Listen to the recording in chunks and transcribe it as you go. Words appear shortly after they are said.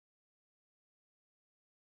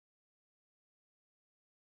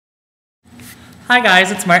Hi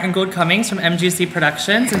guys, it's Martin Gould Cummings from MGC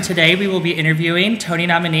Productions, and today we will be interviewing Tony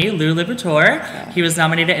nominee Lou Liberatore. He was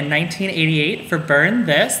nominated in 1988 for Burn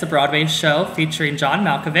This, the Broadway show featuring John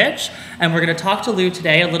Malkovich, and we're going to talk to Lou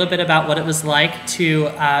today a little bit about what it was like to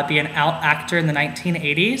be an out actor in the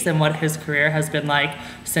 1980s and what his career has been like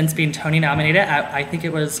since being Tony nominated at, I think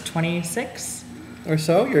it was 26? Or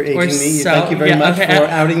so. You're aging Or me. so. Thank you very much for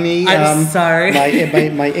outing me. I'm sorry.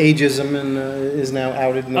 My ageism is now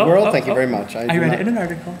outed in the world. Thank you very much. I read it in an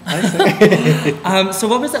article. I see. So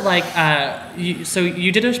what was it like? So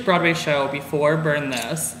you did a Broadway show before Burn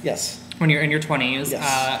This. Yes. When you're in your 20s.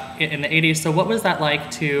 Yes. In the 80s. So what was that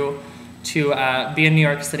like to be in New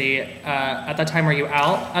York City at that time? Were you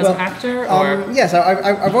out as an actor? Or? Yes,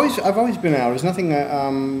 I've always been out. There's nothing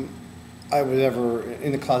I was ever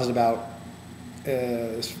in the closet about.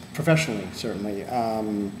 Professionally, certainly.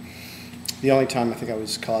 The only time I think I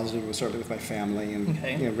was closeted was certainly with my family,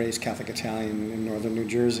 and raised Catholic Italian in northern New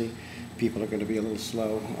Jersey. People are going to be a little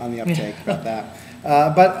slow on the uptake about that.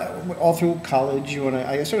 But all through college,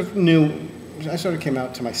 I sort of knew. I sort of came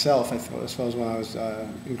out to myself. I suppose when I was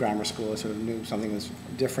in grammar school, I sort of knew something was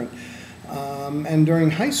different. And during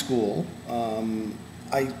high school,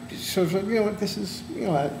 I sort of this is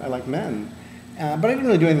I like men. But I didn't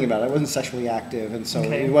really do anything about it. I wasn't sexually active, and so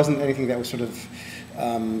it wasn't anything that was sort of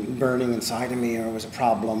burning inside of me, or was a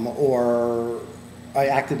problem, or I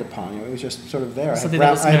acted upon. It was just sort of there. Something that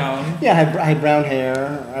was known. I had brown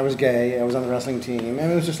hair. I was gay. I was on the wrestling team,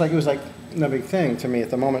 and it was like no big thing to me at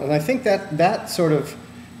the moment. And I think that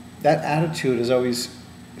attitude has always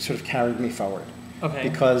sort of carried me forward. Okay.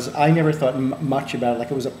 Because I never thought much about it,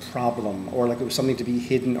 like it was a problem, or like it was something to be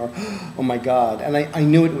hidden, or oh my God. And I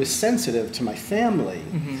knew it was sensitive to my family,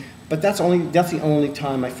 but that's the only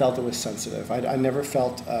time I felt it was sensitive. I never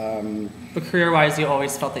felt. But career-wise, you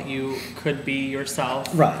always felt that you could be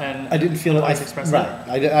yourself. Right. And I didn't feel express right.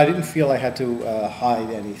 it. I didn't feel I had to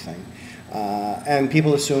hide anything. And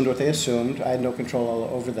people assumed what they assumed. I had no control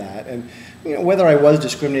over that. And whether I was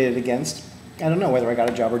discriminated against, I don't know whether I got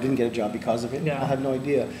a job or didn't get a job because of it. Yeah. I have no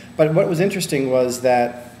idea. But what was interesting was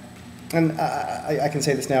that, and I can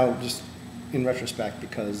say this now just in retrospect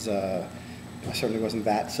because I certainly wasn't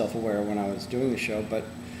that self-aware when I was doing the show, but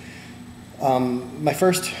my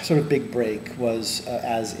first sort of big break was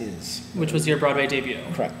As Is. Which was your Broadway debut.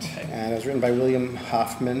 Correct. Okay. And it was written by William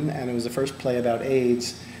Hoffman, and it was the first play about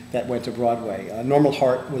AIDS that went to Broadway. Normal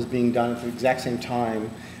Heart was being done at the exact same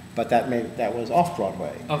time, but that was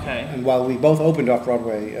off-Broadway. Okay. And while we both opened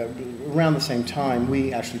off-Broadway around the same time,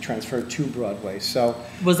 we actually transferred to Broadway. So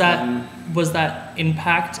was that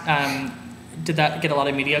Impact? Did that get a lot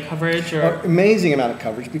of media coverage? Or? Amazing amount of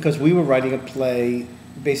coverage, because we were writing a play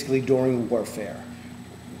basically during warfare,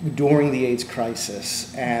 during the AIDS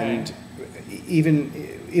crisis, and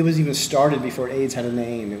it was even started before AIDS had a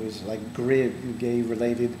name. It was like GRID,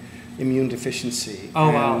 gay-related immune deficiency.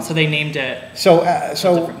 Oh, wow. So they named it.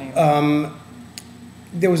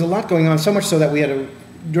 There was a lot going on, so much so that we had to,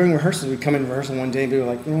 during rehearsals, we'd come in rehearsal one day and we were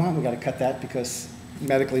like, you know what, we got to cut that because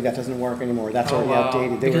medically that doesn't work anymore. That's already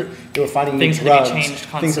outdated. They were finding new drugs.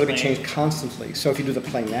 Things had to be changed constantly. So if you do the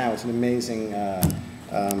play now, it's an amazing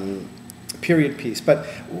period piece. But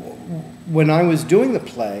when I was doing the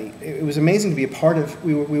play, it was amazing to be a part of.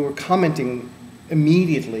 We were commenting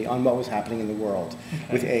immediately on what was happening in the world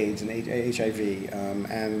with AIDS and HIV,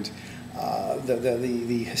 and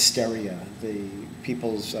the hysteria, the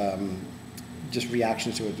people's just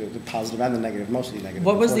reactions to it, the positive and the negative, mostly negative.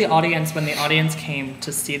 What was the audience when the audience came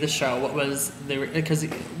to see the show? What was because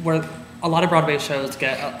a lot of Broadway shows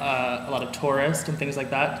get a lot of tourists and things like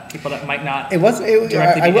that. People that might not. I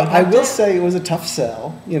will say it was a tough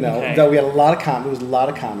sell. Though we had a lot of comedy. It was a lot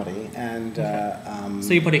of comedy, and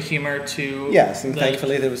so you put a humor to. Yes, and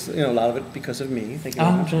thankfully there was a lot of it because of me. Thank you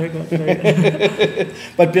very much. Very good, very good.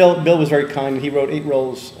 But Bill was very kind. He wrote 8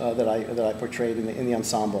 roles that I portrayed in the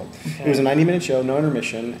ensemble. Okay. It was a 90-minute show, no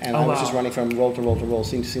intermission, and I was just running from role to role to role,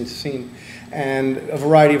 scene to scene to scene, and a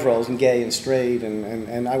variety of roles, and gay and straight,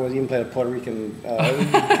 and I was even played a Puerto Rican guy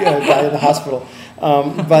in the hospital.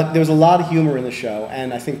 But there was a lot of humor in the show,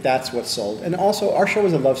 and I think that's what sold. And also, our show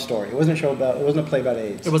was a love story. It wasn't a play about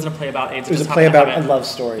AIDS. It wasn't a play about AIDS. It was a play about a love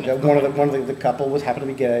story. That one of the couple happened to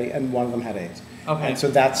be gay, and one of them had AIDS. Okay. And so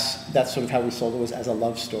that's sort of how we sold it, was as a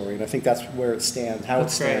love story, and I think that's where it stands. It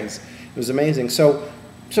stands. It was amazing. So,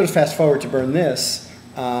 sort of fast forward to Burn This,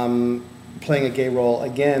 playing a gay role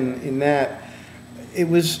again in that. It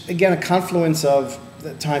was again a confluence of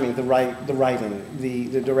the timing, the writing,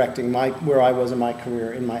 the directing, where I was in my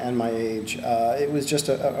career, and my age. It was just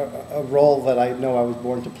a role that I know I was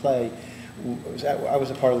born to play, I was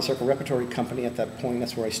a part of the Circle Repertory Company at that point.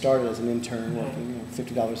 That's where I started as an intern, working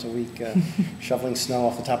 $50 a week, shoveling snow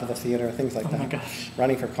off the top of the theater, things like that. Oh my gosh.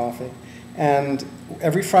 Running for coffee. And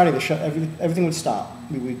every Friday, everything would stop.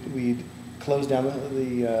 We'd close down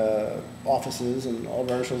the offices, and all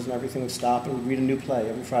rehearsals and everything would stop, and we'd read a new play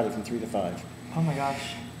every Friday from 3 to 5. Oh my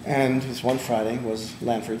gosh. And this one Friday was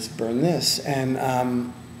Lanford's Burn This. And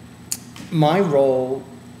my role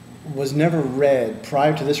was never read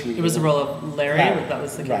prior to this reading. It was the role of Larry. That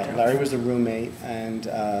was the character. Right, Larry was the roommate, and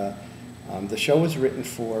the show was written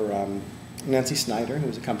for Nancy Snyder, who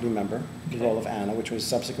was a company member, the role of Anna, which was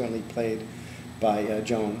subsequently played by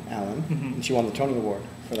Joan Allen, and she won the Tony Award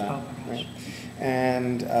for that. Oh my gosh. Right?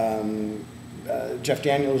 And Jeff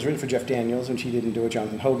Daniels was written for Jeff Daniels, and she didn't do it.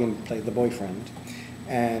 Jonathan Hogan played the boyfriend,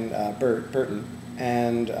 and Burton,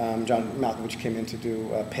 and John Malkovich came in to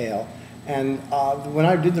do Pale. And when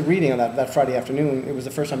I did the reading on that Friday afternoon, it was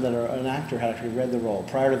the first time that an actor had actually read the role.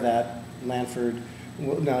 Prior to that, Lanford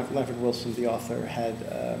Wilson, the author, had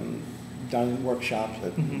done workshops,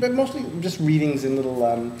 but mostly just readings in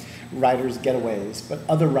little writers' getaways. But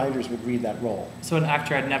other writers would read that role. So an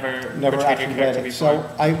actor had never actually read it. Before.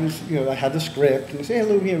 So I was, I had the script, and I say, "Hey,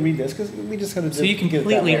 Lou, here, read this," because we just kind of. So you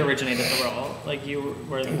completely originated the role, like you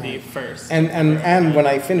were the first. And when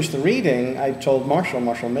I finished the reading, I told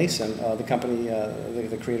Marshall Mason, the company,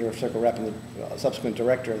 the creator of Circle Rep and the subsequent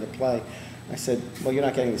director of the play, I said, "Well, you're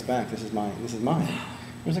not getting this back. This is mine. This is mine."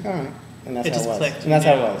 He was like, "All right." And that's how it was. Clicked. And that's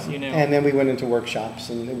how it was. You knew. And then we went into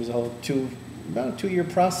workshops, and it was about a 2-year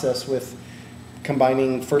process with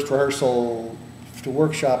combining first rehearsal to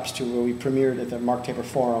workshops to where we premiered at the Mark Taper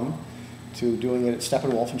Forum to doing it at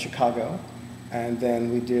Steppenwolf in Chicago. And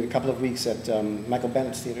then we did a couple of weeks at Michael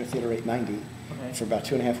Bennett's Theater 890 for about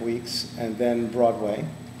 2.5 weeks, and then Broadway.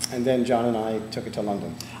 And then John and I took it to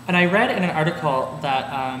London. And I read in an article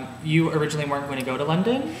that you originally weren't going to go to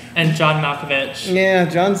London, and John Malkovich. Yeah,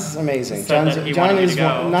 John's amazing. John is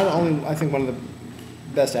not only, I think, one of the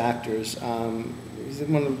best actors. He's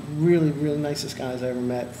one of the really, really nicest guys I ever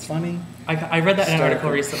met. Funny. I read that in an article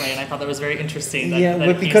recently, and I thought that was very interesting.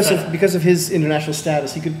 But because of his international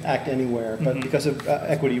status, he could act anywhere. But because of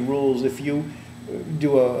equity rules, if you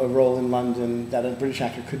do a role in London that a British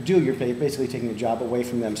actor could do, you're basically taking a job away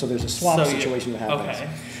from them. So there's a swap situation that happens. Okay.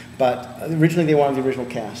 But originally they wanted the original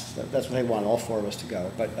cast. That's what they wanted, all 4 of us to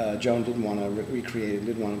go. But Joan didn't want to recreate it,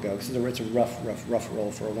 didn't want to go, because it's a rough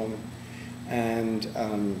role for a woman. And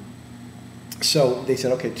so they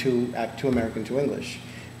said, okay, 2 American, 2 English.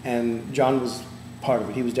 And John was part of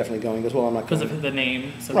it. He was definitely going. He goes, well, I'm not going. Because of the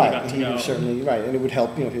name, so right. He got to he go. Was certainly right, and it would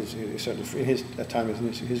help. His certainly in his time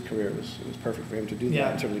in his career, it was perfect for him to do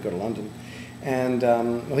that. And certainly go to London. And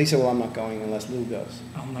he said, well, I'm not going unless Lou goes.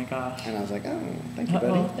 Oh my gosh. And I was like, oh, thank you,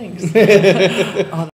 buddy. Well, thanks.